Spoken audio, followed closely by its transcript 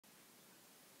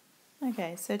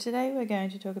Okay, so today we're going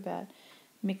to talk about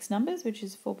mixed numbers, which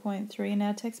is 4.3 in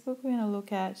our textbook. We're going to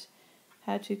look at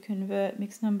how to convert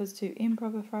mixed numbers to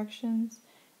improper fractions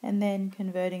and then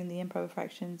converting the improper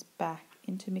fractions back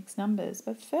into mixed numbers.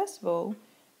 But first of all,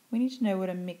 we need to know what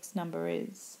a mixed number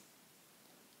is.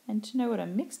 And to know what a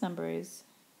mixed number is,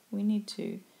 we need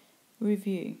to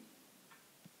review.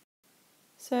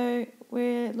 So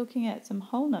we're looking at some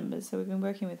whole numbers, so we've been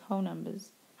working with whole numbers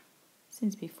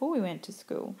since before we went to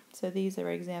school. So these are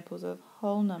examples of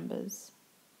whole numbers.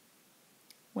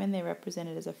 When they're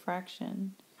represented as a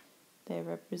fraction, they're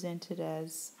represented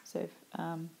as, so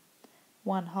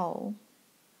one whole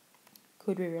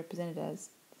could be represented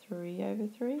as 3 over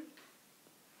 3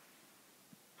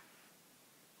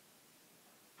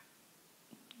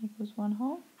 equals one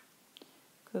whole.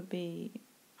 Could be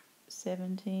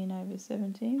 17 over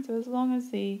 17. So as long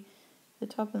as the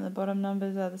top and the bottom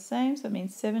numbers are the same, so it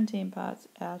means 17 parts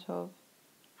out of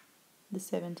the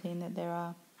 17 that there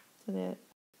are. So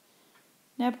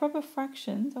now proper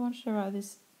fractions, I want you to write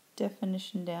this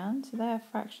definition down. So they are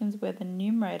fractions where the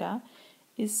numerator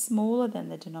is smaller than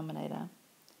the denominator.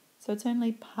 So it's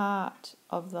only part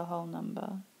of the whole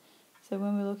number. So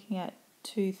when we're looking at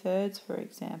 2/3, for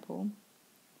example,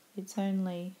 it's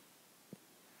only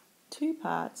 2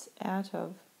 parts out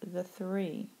of the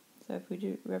 3. So if we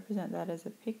do represent that as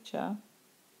a picture,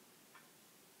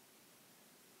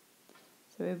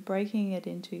 so we're breaking it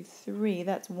into 3,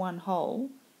 that's one whole,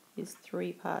 is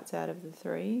 3 parts out of the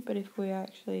 3. But if we're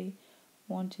actually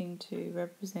wanting to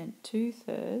represent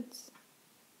 2/3,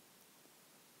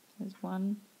 there's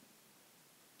 1,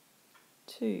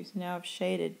 2. So now I've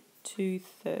shaded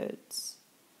 2/3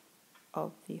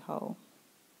 of the whole.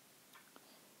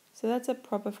 So that's a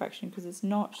proper fraction because it's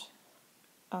not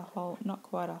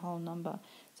quite a whole number.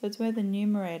 So it's where the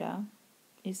numerator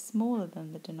is smaller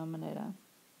than the denominator.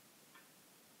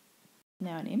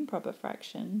 Now an improper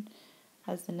fraction,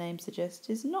 as the name suggests,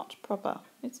 is not proper.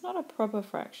 It's not a proper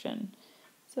fraction.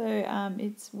 So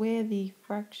it's where the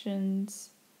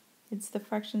fractions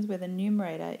where the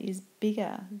numerator is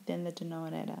bigger than the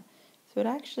denominator. So it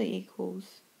actually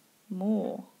equals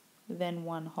more than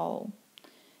one whole.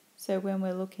 So when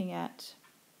we're looking at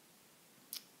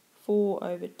 4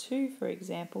 over 2, for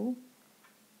example,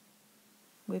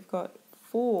 we've got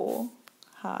 4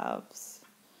 halves.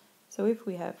 So if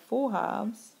we have 4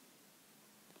 halves,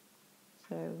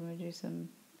 so we're going to do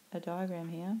a diagram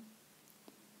here,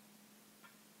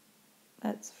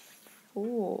 that's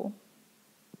 4.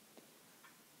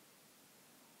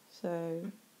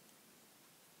 So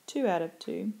 2 out of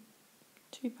 2,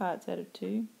 2 parts out of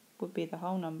 2 would be the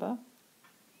whole number.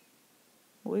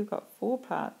 Well, we've got 4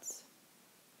 parts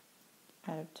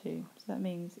out of 2, so that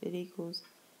means it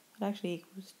actually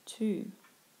equals 2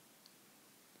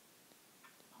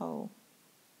 whole.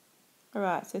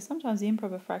 Alright, so sometimes the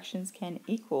improper fractions can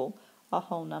equal a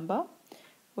whole number,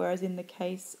 whereas in the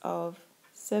case of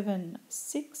 7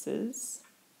 sixes,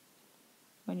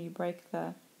 when you break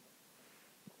so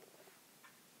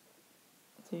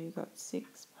you've got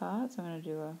 6 parts. I'm going to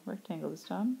do a rectangle this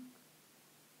time.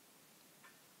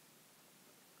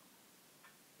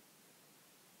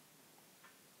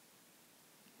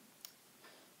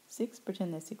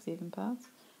 Pretend they're 6 even parts.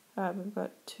 Alright, we've got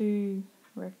 2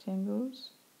 rectangles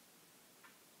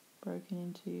broken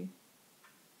into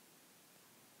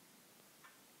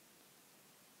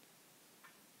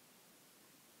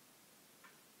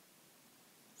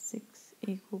 6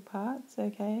 equal parts,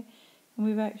 okay, and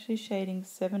we're actually shading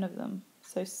 7 of them.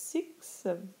 So 6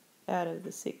 out of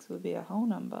the 6 would be a whole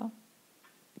number.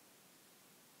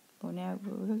 Well, now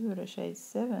because we've got to shade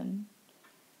 7,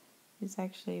 it's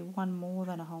actually one more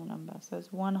than a whole number. So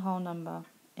it's one whole number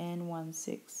and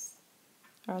 1/6.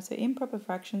 Alright, so improper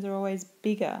fractions are always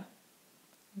bigger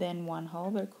than one whole,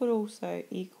 but it could also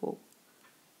equal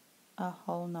a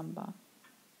whole number.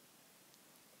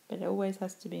 But it always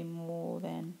has to be more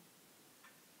than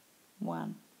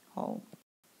one whole.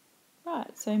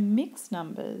 Right, so mixed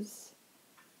numbers,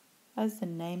 as the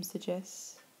name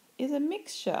suggests, is a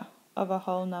mixture of a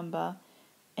whole number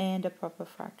and a proper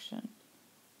fraction.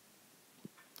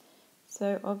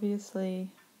 So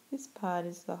obviously this part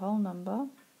is the whole number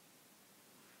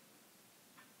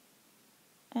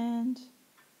and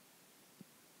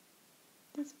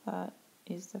this part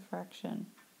is the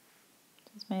fraction.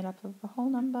 So it's made up of a whole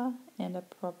number and a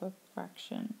proper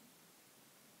fraction.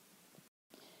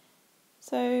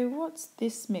 So what's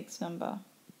this mixed number?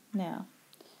 Now,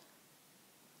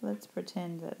 let's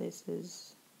pretend that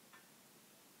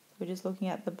we're just looking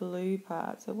at the blue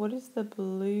part. So what is the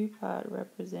blue part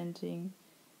represented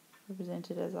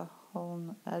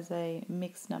as a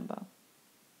mixed number?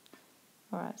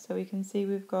 Alright, so we can see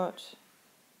we've got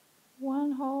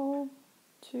 1 whole,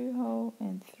 2 whole,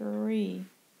 and 3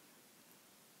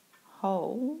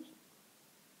 whole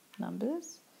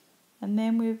numbers. And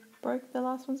then the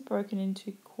last one's broken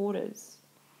into quarters.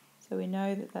 So we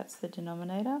know that that's the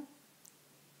denominator.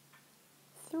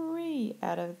 3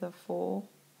 out of the 4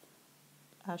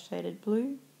 are shaded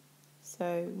blue.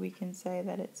 So we can say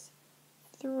that it's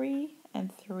 3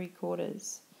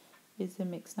 3/4 is the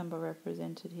mixed number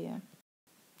represented here.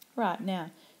 Right,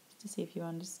 now, just to see if you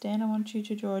understand, I want you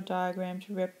to draw a diagram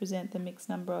to represent the mixed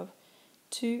number of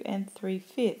 2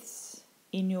 3/5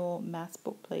 in your maths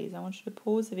book, please. I want you to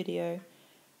pause the video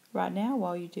right now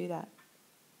while you do that.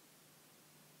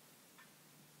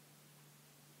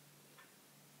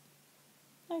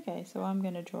 Okay, so I'm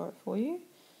going to draw it for you.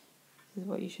 This is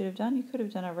what you should have done. You could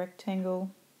have done a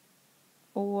rectangle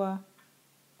or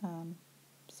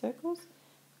circles,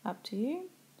 up to you.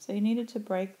 So you needed to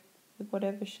break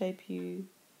whatever shape you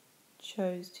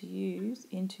chose to use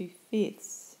into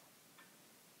fifths.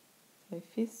 So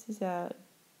fifths is our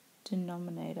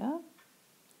denominator.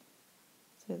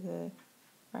 So the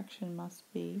fraction must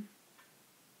be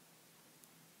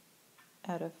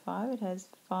out of 5. It has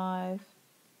 5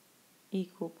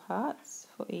 equal parts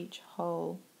for each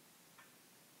whole.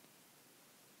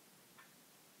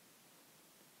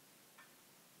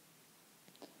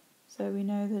 So we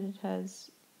know that it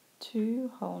has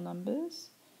 2 whole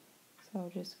numbers. So I'll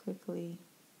just quickly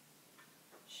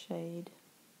shade.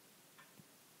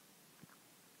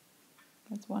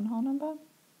 That's 1 whole number.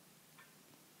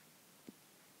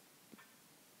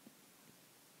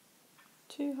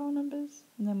 Two whole numbers,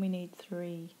 and then we need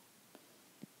 3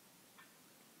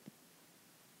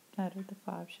 out of the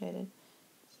 5 shaded.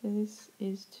 So this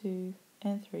is 2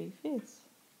 3/5.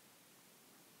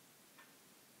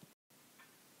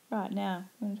 Right, now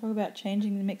we're going to talk about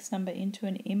changing the mixed number into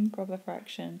an improper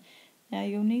fraction. Now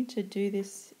you'll need to do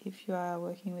this if you are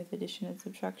working with addition and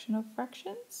subtraction of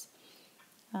fractions.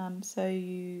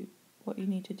 What you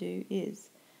need to do is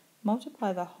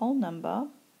multiply the whole number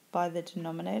by the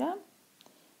denominator.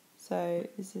 So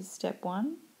this is step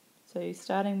 1. So you're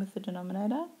starting with the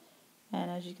denominator,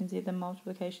 and as you can see the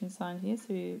multiplication sign here,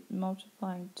 so you're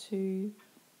multiplying 2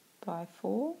 by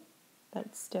 4.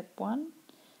 That's step 1.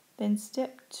 Then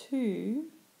step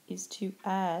 2 is to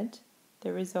add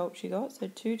the result you got. So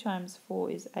 2 times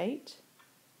 4 is 8.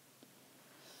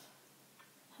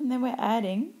 And then we're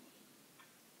adding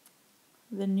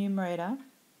the numerator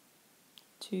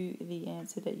to the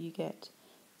answer that you get.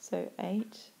 So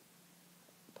 8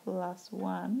 plus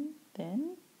 1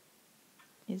 then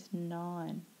is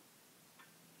 9.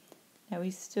 Now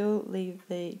we still leave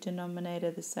the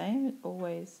denominator the same. It's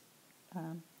always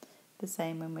the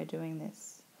same when we're doing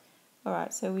this.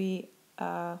 Alright, so we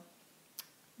are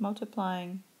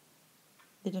multiplying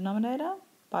the denominator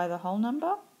by the whole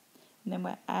number, and then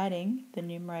we're adding the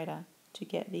numerator to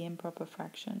get the improper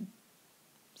fraction.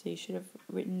 So you should have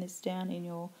written this down in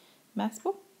your maths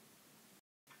book.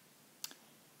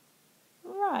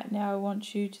 Right, now I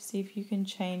want you to see if you can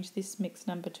change this mixed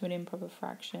number to an improper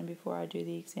fraction before I do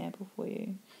the example for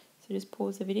you. So just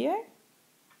pause the video.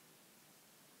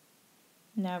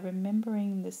 Now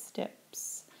remembering the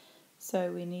steps.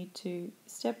 So we need to,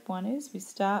 step 1 is we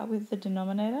start with the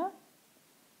denominator,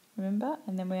 remember,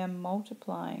 and then we are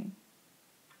multiplying.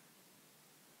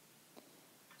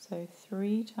 So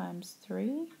 3 times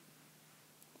 3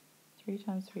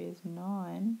 times 3 is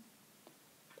 9,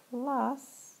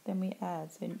 plus, then we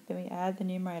add. So then we add the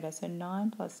numerator. So 9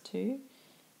 plus 2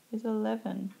 is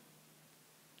 11.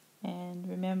 And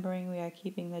remembering we are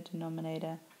keeping the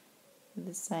denominator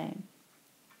the same,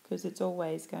 because it's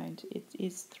always it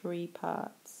is 3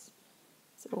 parts.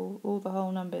 So all the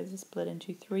whole numbers are split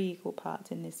into 3 equal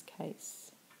parts in this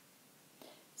case.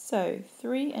 So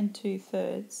 3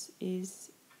 2/3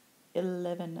 is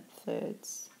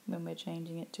 11/3 when we're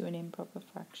changing it to an improper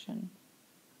fraction.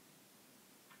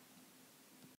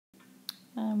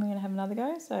 And we're going to have another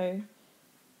go. So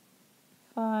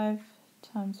 5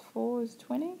 times 4 is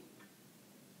 20,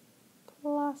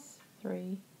 plus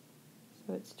 3,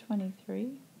 so it's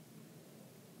 23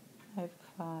 over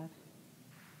 5.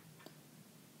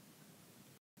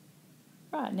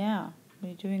 Right, now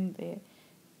we're doing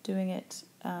it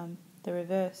the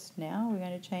reverse now. We're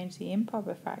going to change the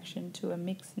improper fraction to a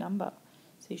mixed number.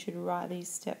 So you should write these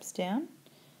steps down.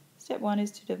 Step 1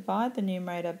 is to divide the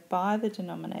numerator by the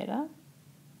denominator,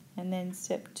 and then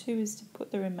step 2 is to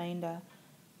put the remainder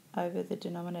over the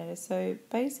denominator. So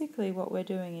basically what we're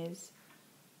doing is,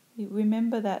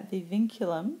 remember that the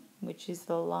vinculum, which is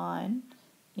the line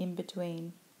in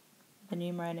between the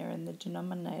numerator and the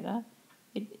denominator,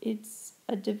 It's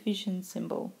a division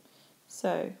symbol.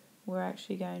 So we're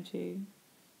actually going to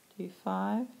do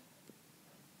 5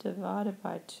 divided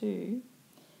by 2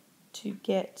 to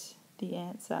get the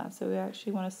answer. So we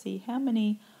actually want to see how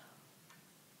many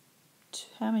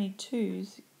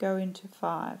 2's go into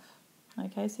 5.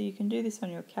 Okay, so you can do this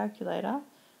on your calculator,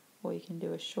 or you can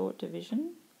do a short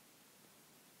division.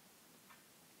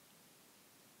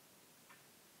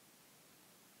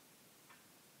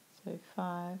 So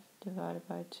 5 divided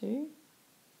by 2.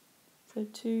 So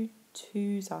 2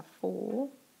 2's are 4,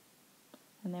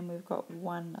 and then we've got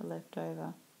 1 left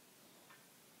over.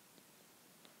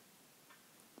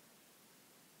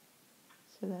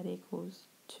 So that equals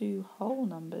 2 whole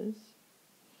numbers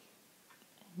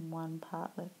and 1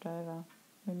 part left over.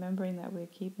 Remembering that we're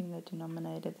keeping the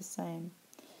denominator the same.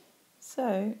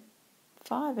 So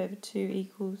 5 over 2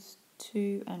 equals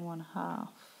 2 1/2.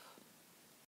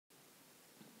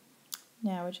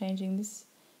 Now we're changing this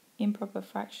improper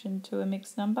fraction to a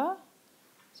mixed number.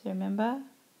 So remember,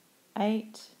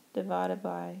 8 divided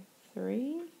by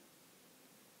 3 .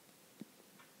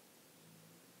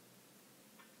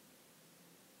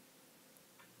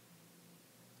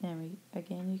 And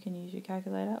again, you can use your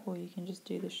calculator, or you can just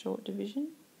do the short division.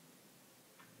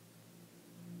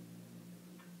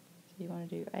 So you want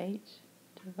to do 8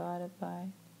 divided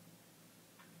by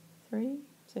 3.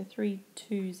 So 3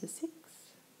 2's are 6.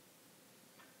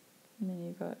 And then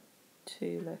you've got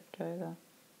 2 left over.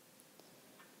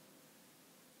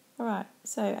 Alright,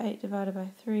 so 8 divided by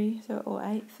 3, or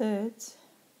 8/3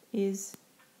 is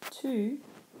 2.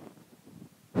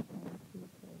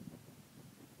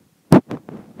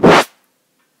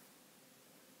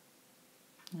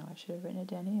 No, I should have written it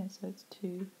down here, so it's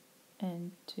 2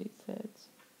 2/3.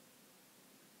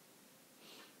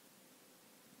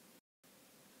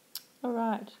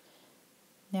 Alright,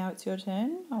 now it's your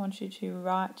turn. I want you to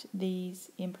write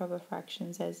these improper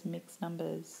fractions as mixed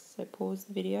numbers. So pause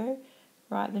the video,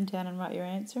 write them down and write your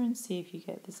answer, and see if you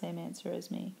get the same answer as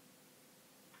me.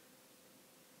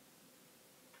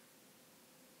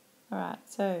 Alright,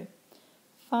 so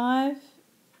 5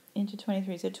 into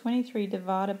 23. So 23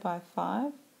 divided by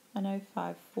 5. I know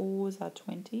 5 4's are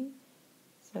 20.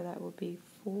 So that would be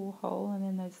 4 whole, and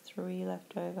then there's 3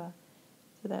 left over.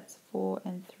 So that's 4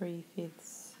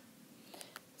 3/5.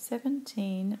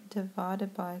 17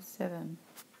 divided by 7.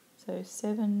 So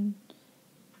 7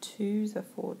 2's are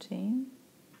 14.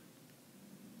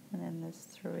 And then there's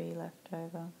 3 left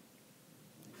over.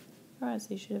 Alright, so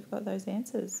you should have got those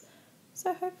answers.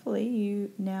 So hopefully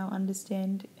you now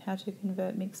understand how to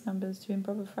convert mixed numbers to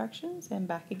improper fractions, and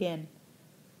back again.